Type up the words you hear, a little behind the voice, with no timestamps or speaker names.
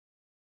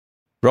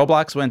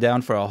Roblox went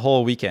down for a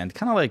whole weekend,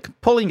 kind of like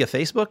pulling a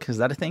Facebook. Is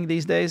that a thing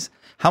these days?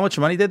 How much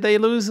money did they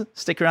lose?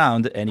 Stick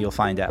around and you'll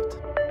find out.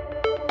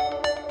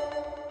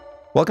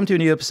 Welcome to a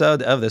new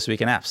episode of This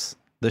Week in Apps,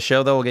 the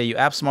show that will get you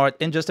app smart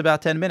in just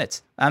about 10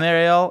 minutes. I'm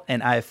Ariel,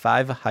 and I have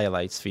 5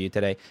 highlights for you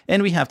today.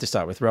 And we have to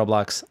start with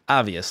Roblox,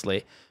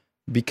 obviously,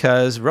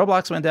 because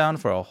Roblox went down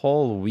for a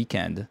whole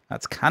weekend.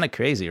 That's kind of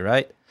crazy,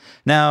 right?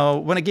 Now,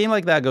 when a game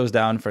like that goes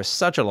down for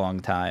such a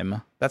long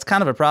time, that's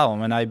kind of a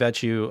problem, and I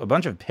bet you a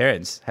bunch of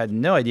parents had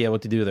no idea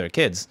what to do with their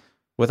kids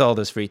with all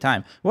this free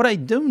time. What I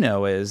do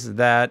know is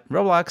that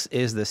Roblox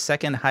is the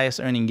second highest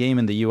earning game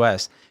in the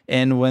US,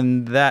 and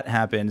when that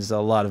happens, a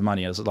lot of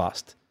money is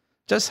lost.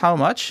 Just how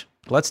much?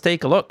 Let's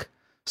take a look.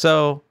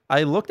 So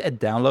I looked at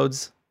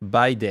downloads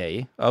by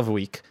day of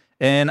week,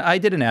 and I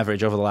did an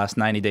average over the last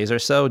 90 days or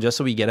so, just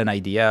so we get an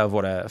idea of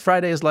what a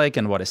Friday is like,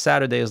 and what a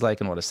Saturday is like,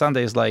 and what a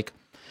Sunday is like.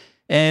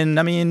 And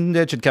I mean,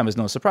 it should come as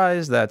no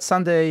surprise that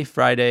Sunday,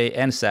 Friday,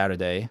 and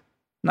Saturday,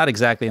 not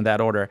exactly in that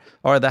order,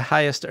 are the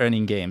highest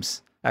earning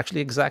games.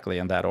 Actually, exactly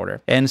in that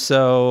order. And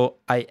so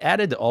I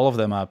added all of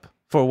them up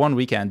for one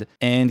weekend,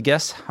 and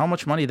guess how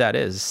much money that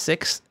is?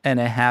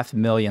 $6.5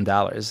 million.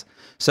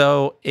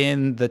 So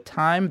in the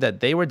time that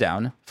they were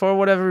down, for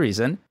whatever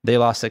reason, they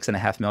lost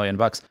 $6.5 million,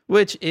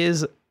 which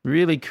is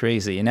really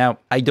crazy. Now,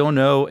 I don't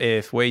know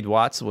if Wade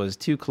Watts was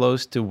too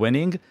close to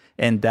winning,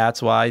 and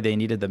that's why they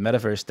needed the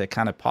metaverse to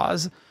kind of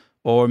pause,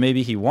 or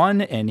maybe he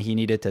won and he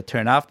needed to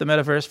turn off the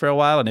metaverse for a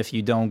while. And if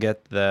you don't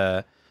get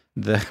the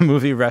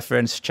movie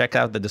reference, check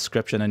out the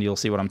description and you'll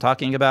see what I'm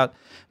talking about.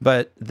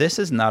 But this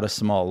is not a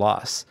small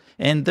loss.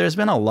 And there's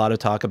been a lot of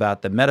talk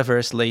about the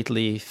metaverse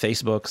lately,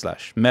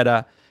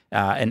 Facebook/Meta,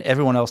 and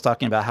everyone else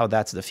talking about how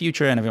that's the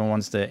future and everyone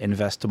wants to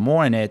invest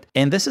more in it.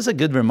 And this is a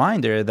good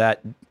reminder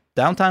that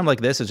downtime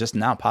like this is just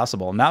not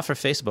possible, not for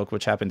Facebook,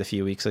 which happened a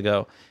few weeks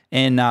ago,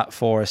 and not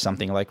for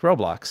something like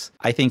Roblox.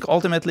 I think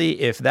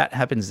ultimately, if that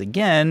happens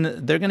again,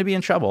 they're going to be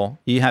in trouble.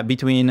 You have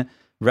between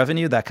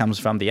revenue that comes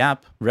from the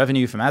app,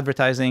 revenue from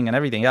advertising, and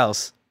everything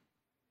else,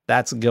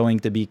 that's going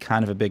to be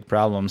kind of a big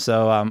problem.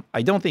 So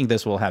I don't think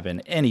this will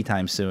happen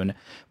anytime soon,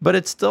 but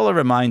it's still a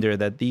reminder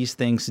that these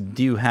things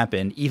do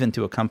happen even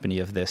to a company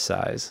of this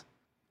size.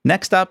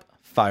 Next up,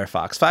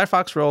 Firefox.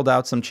 Firefox rolled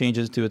out some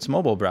changes to its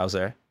mobile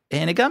browser,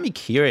 and it got me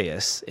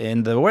curious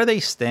in where they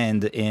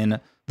stand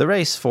in the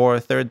race for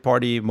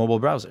third-party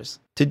mobile browsers.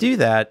 To do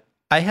that,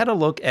 I had a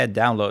look at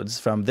downloads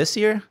from this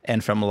year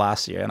and from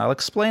last year, and I'll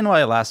explain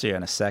why last year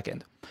in a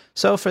second.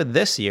 So for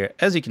this year,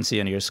 as you can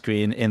see on your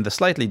screen in the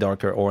slightly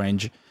darker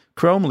orange,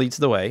 Chrome leads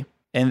the way,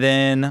 and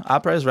then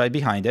Opera is right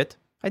behind it.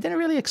 I didn't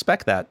really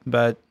expect that,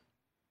 but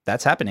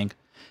that's happening.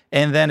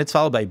 And then it's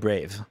followed by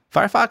Brave.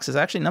 Firefox is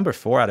actually number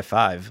 4 out of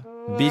 5,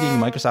 beating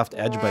Microsoft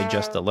Edge by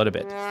just a little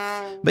bit.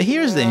 But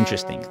here's the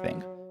interesting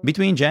thing.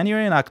 Between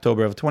January and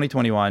October of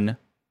 2021,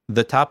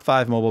 the top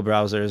 5 mobile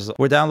browsers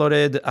were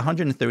downloaded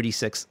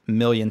 136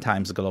 million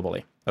times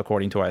globally,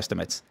 according to our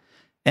estimates.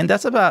 And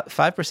that's about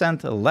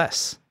 5%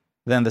 less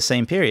than the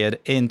same period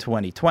in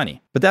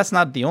 2020. But that's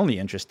not the only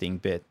interesting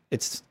bit.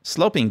 It's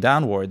sloping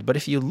downward, but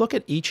if you look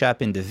at each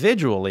app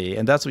individually,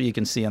 and that's what you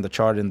can see on the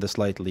chart in the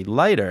slightly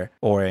lighter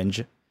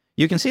orange,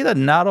 you can see that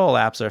not all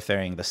apps are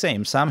faring the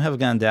same. Some have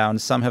gone down,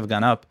 some have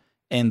gone up,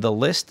 and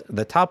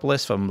the top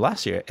list from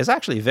last year is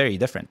actually very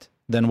different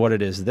than what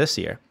it is this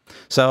year.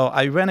 So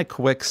I ran a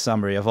quick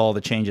summary of all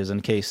the changes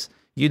in case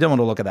you don't want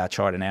to look at that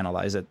chart and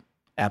analyze it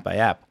app by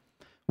app.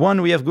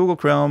 One, we have Google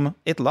Chrome.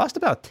 It lost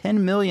about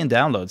 10 million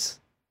downloads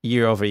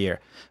year over year,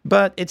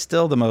 but it's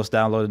still the most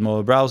downloaded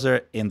mobile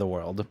browser in the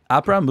world.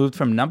 Opera moved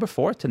from number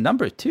 4 to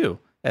number 2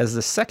 as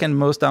the second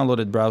most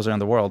downloaded browser in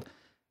the world.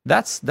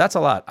 That's a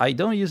lot. I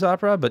don't use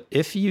Opera, but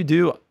if you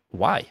do,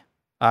 why?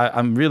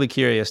 I'm really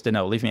curious to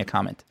know. Leave me a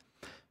comment.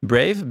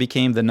 Brave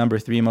became the number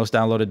 3 most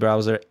downloaded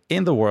browser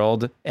in the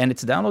world, and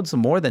its downloads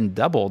more than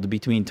doubled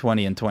between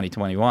 2020 and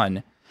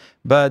 2021.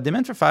 But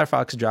demand for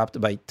Firefox dropped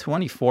by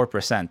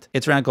 24%.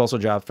 Its rank also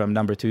dropped from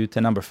number 2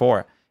 to number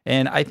 4.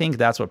 And I think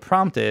that's what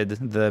prompted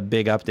the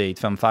big update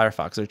from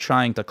Firefox. They're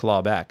trying to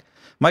claw back.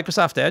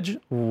 Microsoft Edge,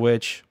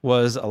 which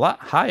was a lot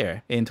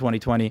higher in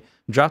 2020,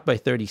 dropped by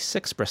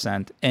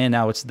 36%, and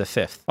now it's the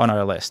 5th on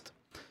our list.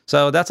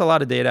 So that's a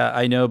lot of data,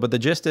 I know, but the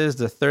gist is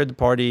the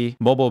third-party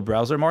mobile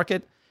browser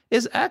market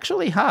is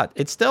actually hot.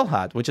 It's still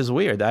hot, which is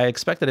weird. I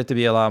expected it to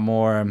be a lot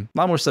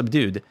more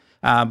subdued.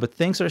 But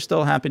things are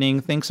still happening,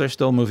 things are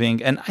still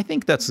moving, and I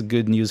think that's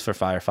good news for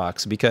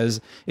Firefox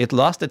because it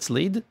lost its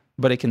lead,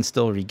 but it can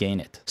still regain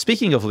it.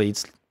 Speaking of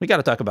leads, we got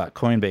to talk about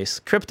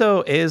Coinbase.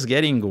 Crypto is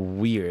getting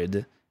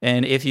weird,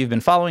 and if you've been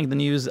following the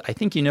news, I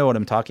think you know what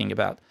I'm talking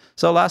about.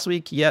 So last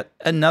week, yet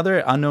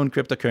another unknown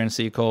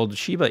cryptocurrency called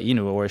Shiba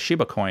Inu, or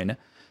Shiba Coin,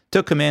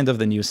 took command of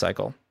the news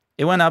cycle.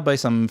 It went up by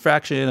some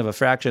fraction of a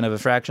fraction of a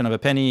fraction of a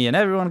penny, and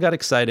everyone got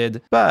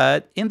excited.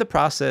 But in the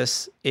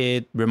process,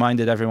 it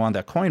reminded everyone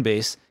that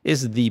Coinbase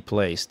is the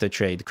place to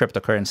trade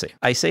cryptocurrency.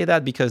 I say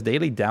that because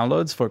daily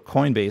downloads for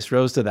Coinbase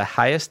rose to the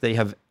highest they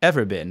have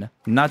ever been,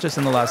 not just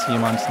in the last few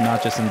months,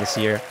 not just in this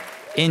year,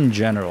 in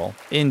general,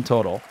 in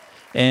total.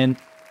 And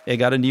it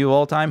got a new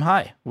all-time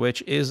high,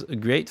 which is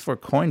great for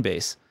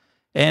Coinbase.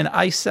 And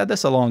I said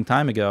this a long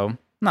time ago,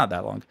 not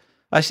that long.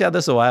 I said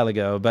this a while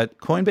ago, but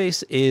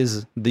Coinbase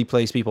is the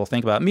place people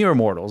think about. Mere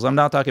mortals. I'm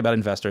not talking about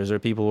investors or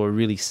people who are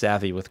really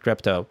savvy with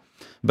crypto.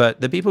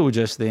 But the people who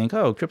just think,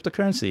 oh,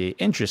 cryptocurrency,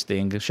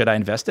 interesting. Should I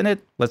invest in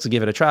it? Let's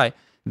give it a try.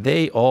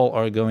 They all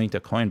are going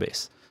to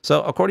Coinbase.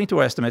 So according to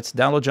our estimates,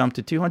 download jumped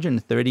to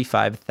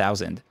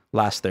 235,000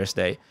 last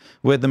Thursday,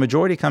 with the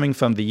majority coming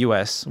from the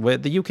US,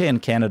 with the UK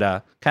and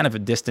Canada kind of a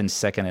distant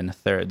second and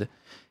third.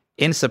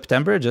 In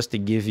September, just to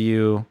give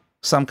you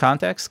some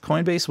context,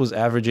 Coinbase was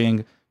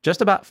averaging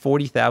just about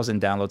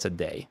 40,000 downloads a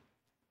day,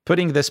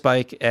 putting this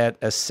spike at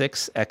a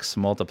 6x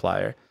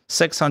multiplier,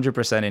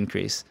 600%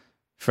 increase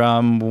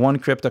from one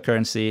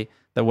cryptocurrency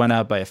that went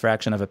up by a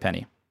fraction of a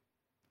penny.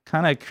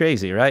 Kind of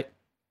crazy, right?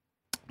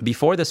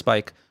 Before the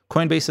spike,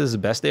 Coinbase's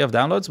best day of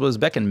downloads was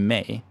back in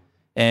May,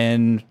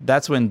 and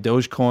that's when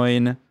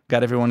Dogecoin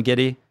got everyone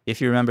giddy, if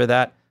you remember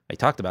that. I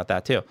talked about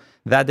that too.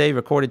 That day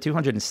recorded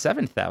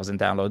 207,000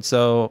 downloads,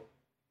 so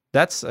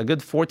that's a good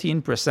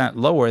 14%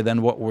 lower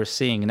than what we're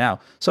seeing now.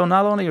 So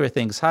not only are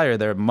things higher,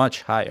 they're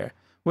much higher,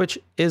 which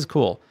is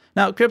cool.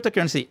 Now,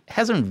 cryptocurrency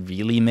hasn't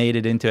really made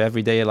it into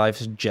everyday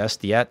life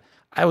just yet.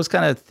 I was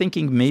kind of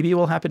thinking maybe it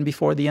will happen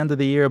before the end of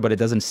the year, but it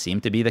doesn't seem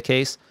to be the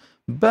case.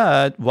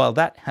 But while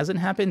that hasn't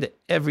happened,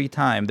 every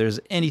time there's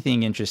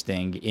anything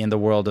interesting in the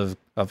world of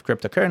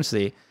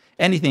cryptocurrency,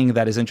 anything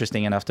that is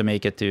interesting enough to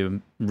make it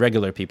to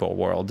regular people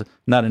world,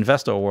 not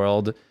investor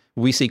world,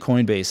 we see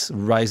Coinbase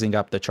rising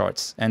up the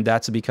charts, and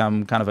that's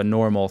become kind of a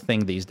normal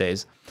thing these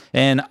days.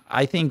 And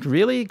I think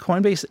really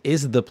Coinbase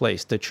is the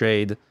place to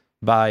trade,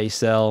 buy,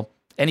 sell,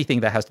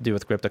 anything that has to do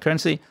with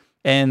cryptocurrency,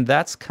 and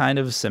that's kind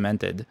of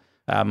cemented.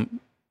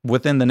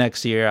 Within the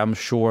next year, I'm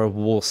sure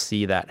we'll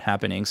see that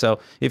happening. So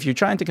if you're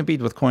trying to compete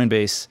with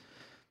Coinbase,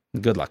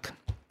 good luck.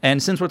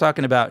 And since we're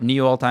talking about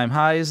new all-time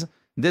highs,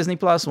 Disney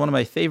Plus, one of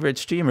my favorite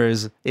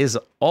streamers, is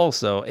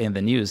also in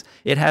the news.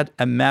 It had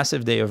a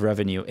massive day of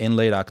revenue in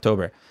late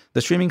October.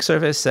 The streaming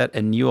service set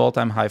a new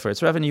all-time high for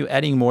its revenue,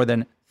 adding more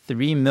than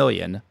 $3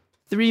 million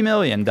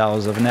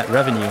of net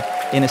revenue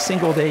in a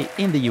single day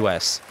in the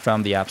US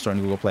from the App Store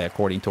and Google Play,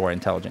 according to our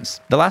intelligence.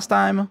 The last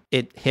time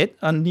it hit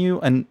a new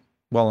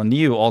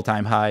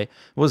all-time high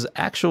was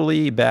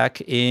actually back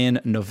in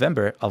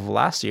November of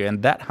last year,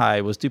 and that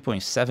high was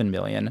 2.7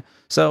 million.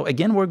 So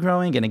again, we're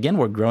growing, and again,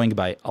 we're growing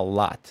by a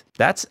lot.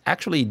 That's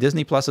actually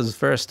Disney Plus's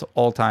first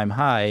all-time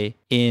high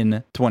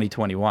in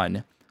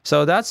 2021.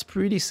 So that's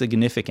pretty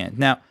significant.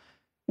 Now,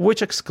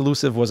 which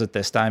exclusive was it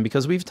this time?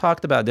 Because we've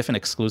talked about different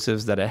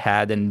exclusives that it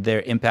had and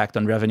their impact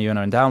on revenue and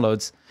on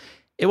downloads.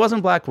 It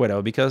wasn't Black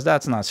Widow, because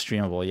that's not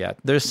streamable yet.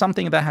 There's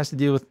something that has to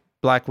do with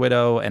Black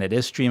Widow, and it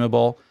is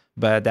streamable,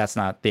 but that's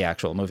not the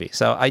actual movie.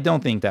 So I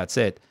don't think that's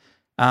it.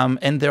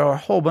 And there are a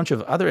whole bunch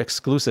of other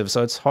exclusives,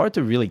 so it's hard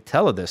to really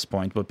tell at this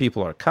point what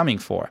people are coming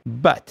for.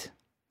 But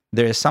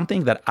there is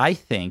something that I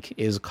think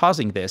is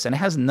causing this, and it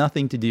has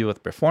nothing to do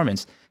with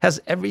performance, has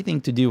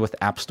everything to do with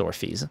App Store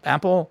fees.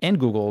 Apple and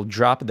Google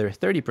dropped their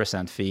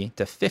 30% fee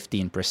to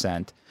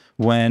 15%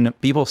 when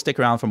people stick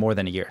around for more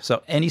than a year.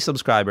 So any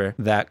subscriber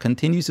that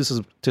continues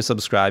to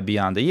subscribe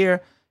beyond a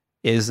year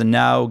is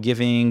now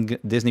giving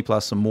Disney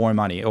Plus some more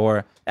money,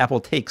 or Apple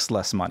takes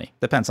less money.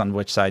 Depends on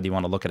which side you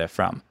want to look at it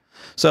from.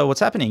 So what's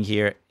happening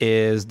here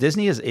is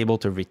Disney is able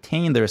to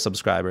retain their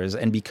subscribers,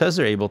 and because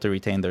they're able to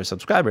retain their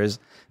subscribers,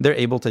 they're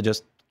able to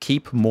just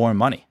keep more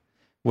money,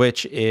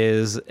 which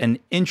is an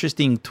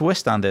interesting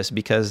twist on this,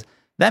 because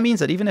that means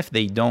that even if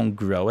they don't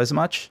grow as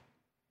much,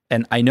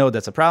 and I know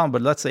that's a problem,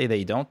 but let's say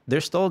they don't, they're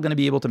still going to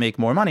be able to make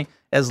more money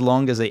as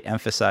long as they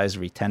emphasize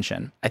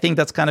retention. I think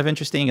that's kind of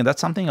interesting, and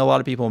that's something a lot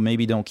of people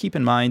maybe don't keep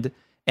in mind,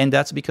 and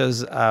that's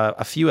because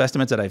a few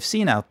estimates that I've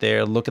seen out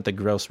there look at the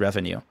gross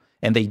revenue,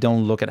 and they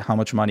don't look at how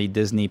much money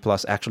Disney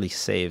Plus actually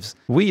saves.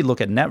 We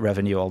look at net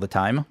revenue all the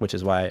time, which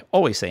is why I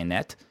always say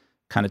net,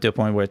 kind of to a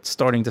point where it's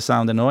starting to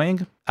sound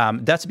annoying.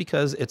 That's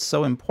because it's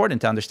so important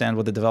to understand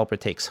what the developer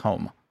takes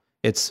home.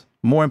 It's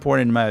more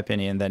important, in my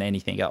opinion, than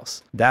anything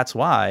else. That's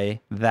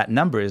why that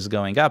number is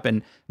going up,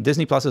 and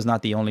Disney Plus is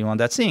not the only one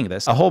that's seeing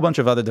this. A whole bunch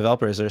of other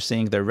developers are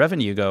seeing their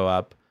revenue go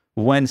up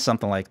when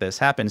something like this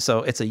happens. So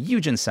it's a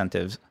huge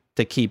incentive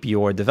to keep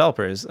your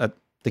developers,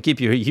 to keep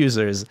your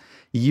users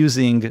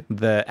using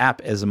the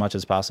app as much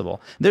as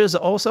possible. There's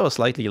also a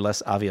slightly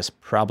less obvious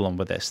problem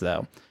with this,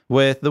 though.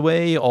 With the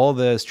way all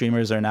the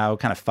streamers are now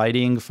kind of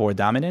fighting for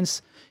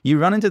dominance, you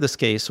run into this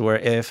case where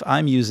if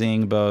I'm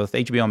using both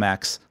HBO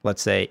Max,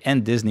 let's say,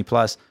 and Disney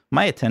Plus,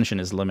 my attention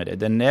is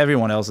limited, and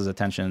everyone else's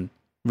attention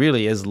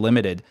really is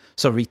limited.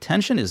 So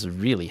retention is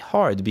really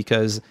hard,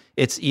 because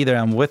it's either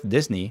I'm with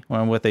Disney or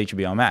I'm with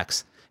HBO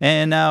Max.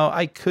 And now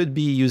I could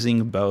be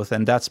using both,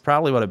 and that's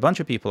probably what a bunch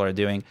of people are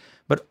doing.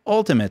 But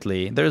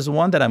ultimately, there's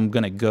one that I'm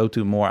going to go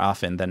to more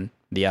often than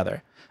the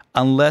other,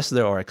 unless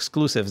there are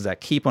exclusives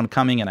that keep on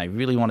coming and I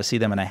really want to see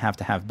them and I have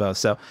to have both.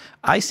 So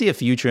I see a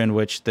future in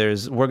which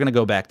we're going to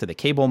go back to the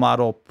cable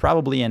model,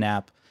 probably an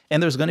app,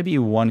 And there's going to be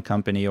one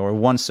company or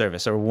one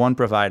service or one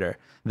provider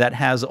that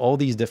has all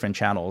these different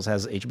channels,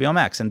 has HBO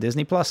Max and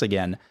Disney Plus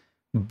again,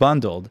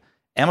 bundled.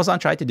 Amazon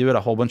tried to do it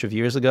a whole bunch of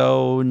years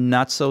ago,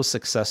 not so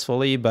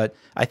successfully, but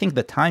I think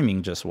the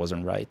timing just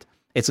wasn't right.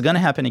 It's going to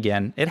happen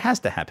again. It has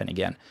to happen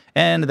again.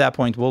 And at that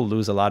point, we'll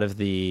lose a lot of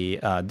the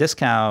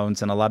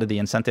discounts and a lot of the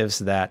incentives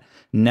that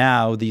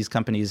now these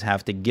companies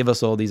have to give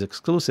us all these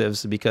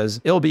exclusives,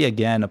 because it'll be,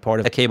 again, a part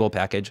of a cable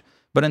package.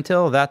 But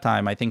until that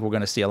time, I think we're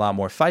going to see a lot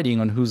more fighting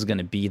on who's going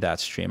to be that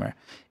streamer.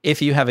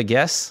 If you have a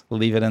guess,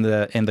 leave it in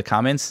the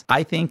comments.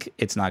 I think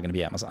it's not going to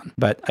be Amazon,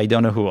 but I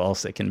don't know who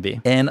else it can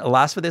be. And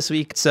last for this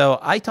week, so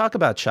I talked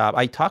about Shop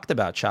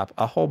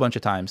a whole bunch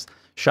of times.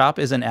 Shop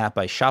is an app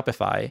by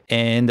Shopify,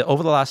 and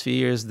over the last few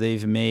years,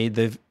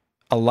 they've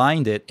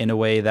aligned it in a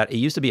way that it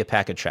used to be a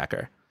package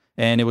tracker.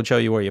 And it would show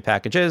you where your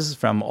package is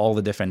from all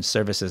the different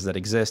services that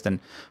exist. And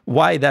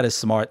why that is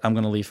smart, I'm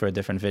going to leave for a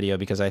different video,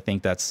 because I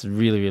think that's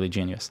really, really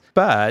genius.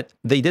 But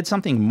they did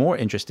something more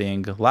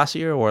interesting last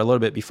year or a little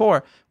bit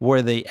before,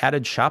 where they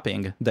added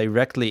shopping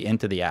directly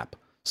into the app.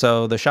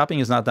 So the shopping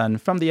is not done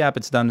from the app.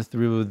 It's done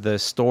through the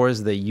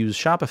stores that use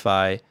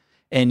Shopify.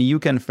 And you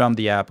can, from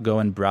the app, go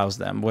and browse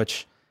them,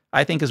 which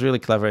I think is really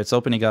clever. It's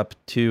opening up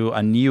to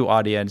a new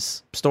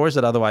audience, stores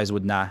that otherwise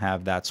would not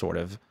have that sort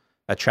of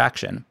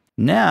attraction.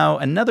 Now,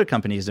 another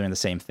company is doing the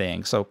same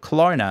thing. So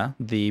Klarna,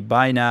 the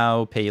buy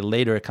now, pay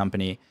later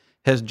company,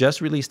 has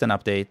just released an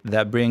update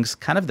that brings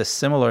kind of the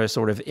similar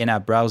sort of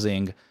in-app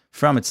browsing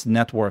from its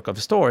network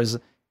of stores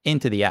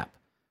into the app.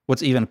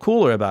 What's even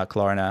cooler about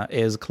Klarna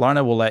is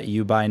Klarna will let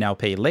you buy now,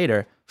 pay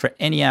later for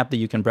any app that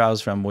you can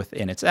browse from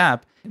within its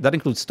app. That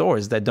includes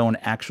stores that don't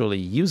actually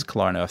use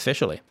Klarna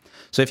officially.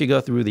 So if you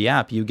go through the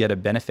app, you get a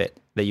benefit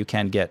that you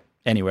can't get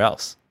anywhere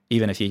else,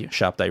 even if you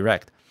shop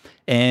direct.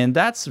 And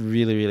that's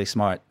really, really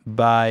smart.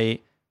 By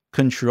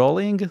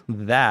controlling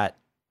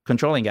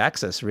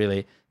access,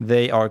 really,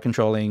 they are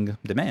controlling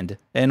demand.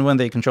 And when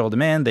they control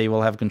demand, they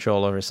will have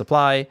control over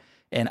supply.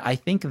 And I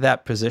think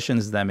that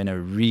positions them in a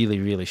really,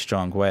 really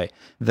strong way.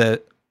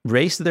 The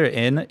race they're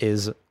in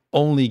is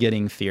only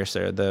getting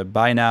fiercer. The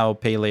buy now,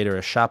 pay later,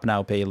 or shop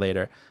now, pay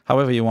later,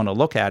 however you want to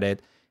look at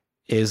it,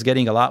 is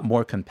getting a lot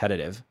more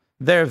competitive.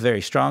 They're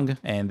very strong,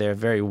 and they're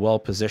very well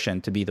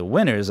positioned to be the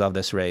winners of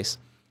this race.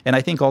 And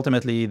I think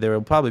ultimately there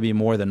will probably be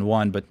more than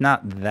one, but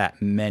not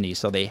that many.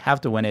 So they have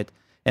to win it,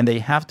 and they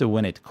have to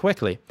win it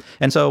quickly.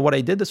 And so what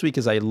I did this week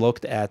is I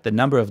looked at the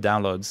number of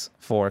downloads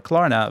for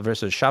Klarna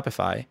versus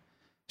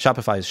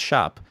Shopify's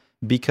shop,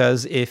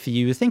 because if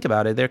you think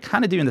about it, they're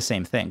kind of doing the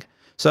same thing.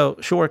 So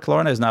sure,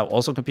 Klarna is now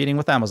also competing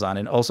with Amazon,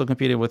 and also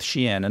competing with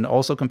Shein, and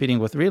also competing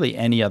with really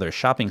any other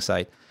shopping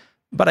site.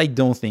 But I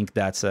don't think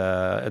that's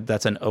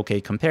an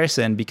okay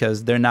comparison,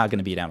 because they're not going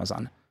to beat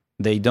Amazon.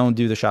 They don't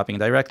do the shopping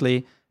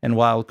directly. And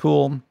while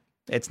cool,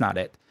 it's not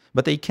it.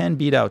 But they can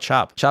beat out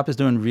Shop. Shop is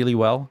doing really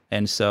well,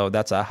 and so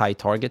that's a high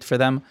target for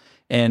them.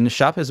 And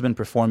Shop has been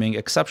performing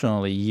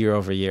exceptionally year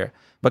over year.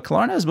 But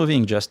Klarna is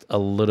moving just a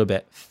little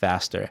bit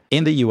faster.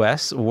 In the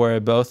US, where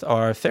both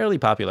are fairly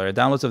popular,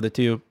 downloads of the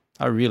two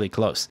are really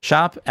close.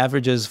 Shop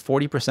averages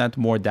 40%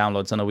 more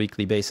downloads on a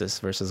weekly basis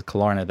versus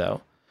Klarna,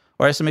 though.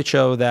 Our estimates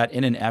show that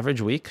in an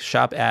average week,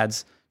 Shop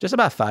adds just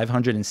about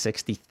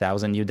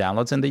 560,000 new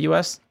downloads in the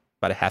US,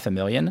 about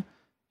 500,000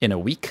 in a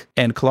week,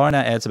 and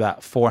Klarna adds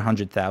about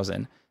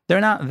 400,000.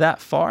 They're not that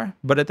far,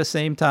 but at the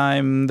same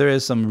time, there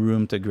is some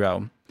room to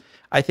grow.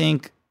 I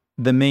think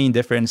the main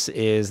difference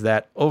is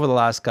that over the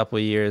last couple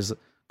of years,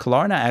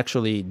 Klarna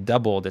actually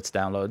doubled its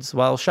downloads,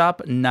 while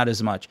Shop not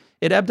as much.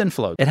 It ebbed and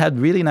flowed. It had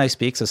really nice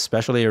peaks,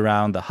 especially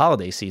around the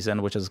holiday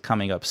season, which is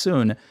coming up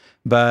soon,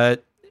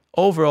 but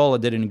overall,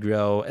 it didn't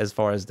grow as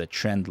far as the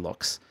trend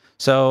looks.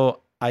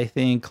 So I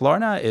think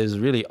Klarna is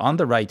really on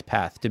the right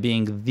path to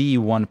being the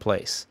one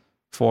place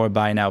for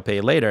buy now, pay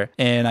later.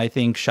 And I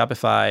think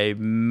Shopify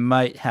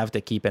might have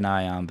to keep an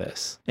eye on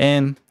this.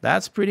 And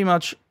that's pretty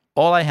much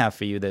all I have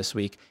for you this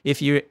week.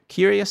 If you're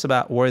curious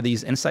about where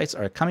these insights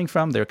are coming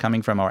from, they're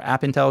coming from our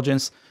app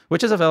intelligence,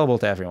 which is available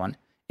to everyone.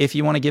 If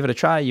you want to give it a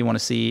try, you want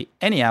to see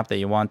any app that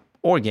you want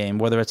or game,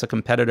 whether it's a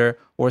competitor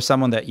or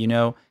someone that you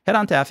know, head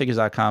on to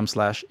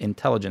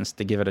appfigures.com/intelligence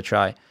to give it a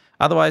try.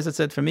 Otherwise, that's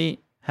it for me.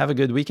 Have a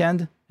good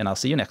weekend, and I'll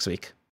see you next week.